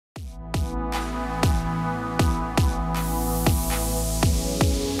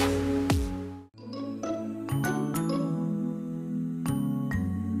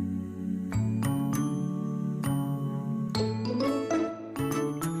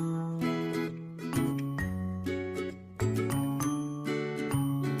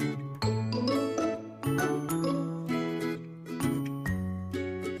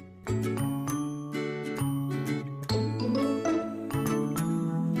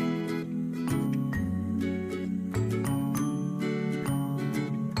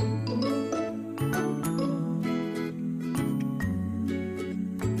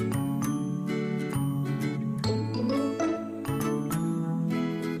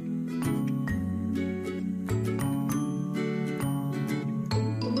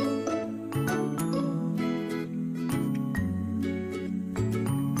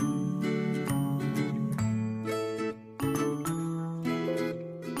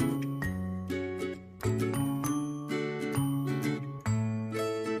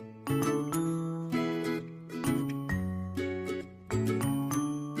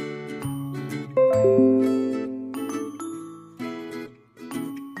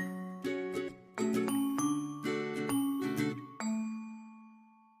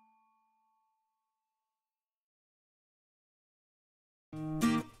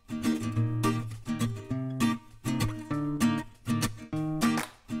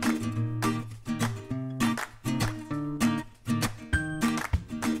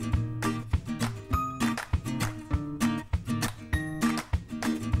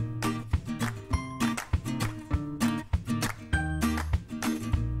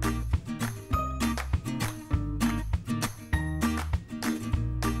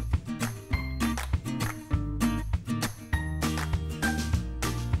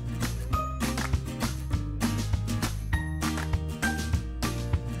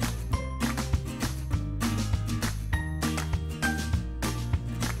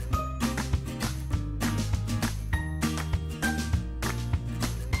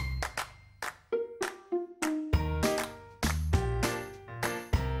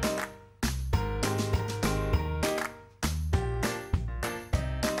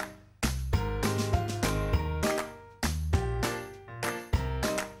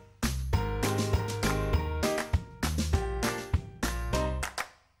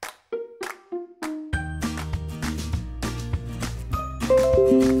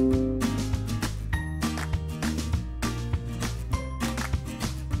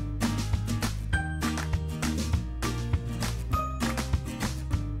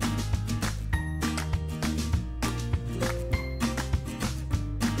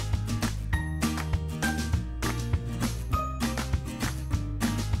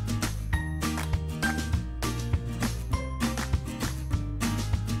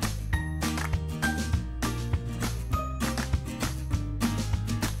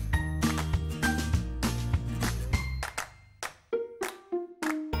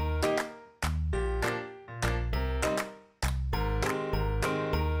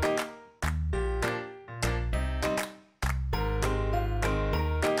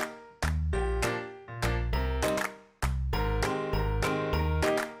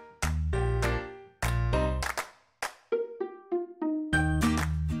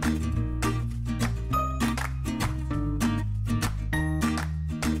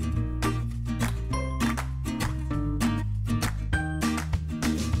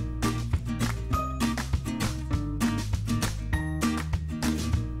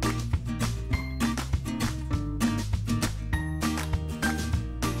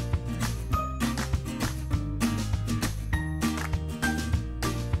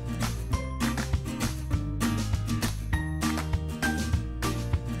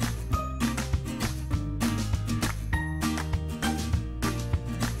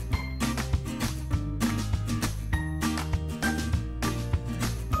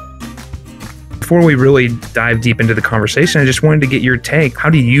Before we really dive deep into the conversation, I just wanted to get your take. How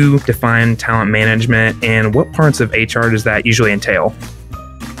do you define talent management, and what parts of HR does that usually entail?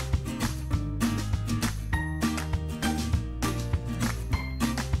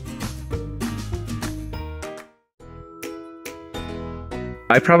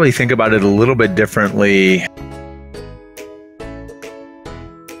 I probably think about it a little bit differently.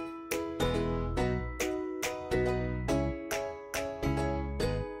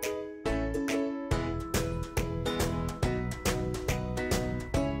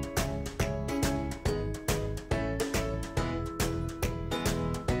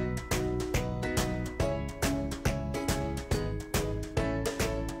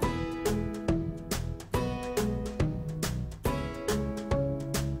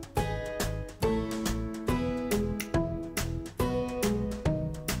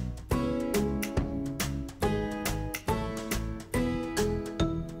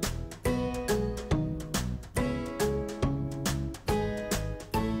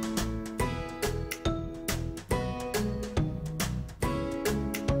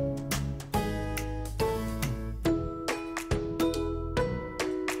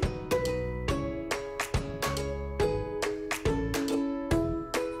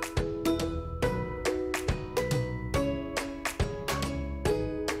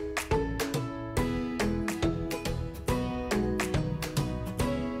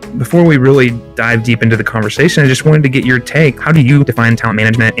 Before we really dive deep into the conversation, I just wanted to get your take. How do you define talent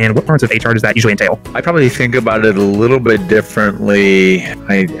management, and what parts of HR does that usually entail? I probably think about it a little bit differently.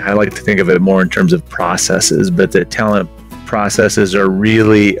 I like to think of it more in terms of processes, but the talent processes are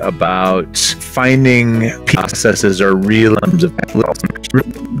really about finding processes are real in terms of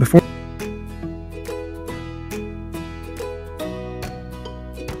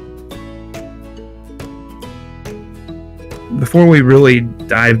Before we really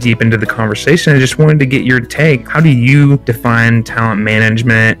dive deep into the conversation, I just wanted to get your take. How do you define talent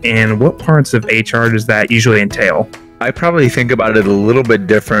management, and what parts of HR does that usually entail? I probably think about it a little bit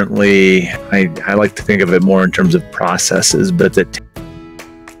differently. I like to think of it more in terms of processes, but the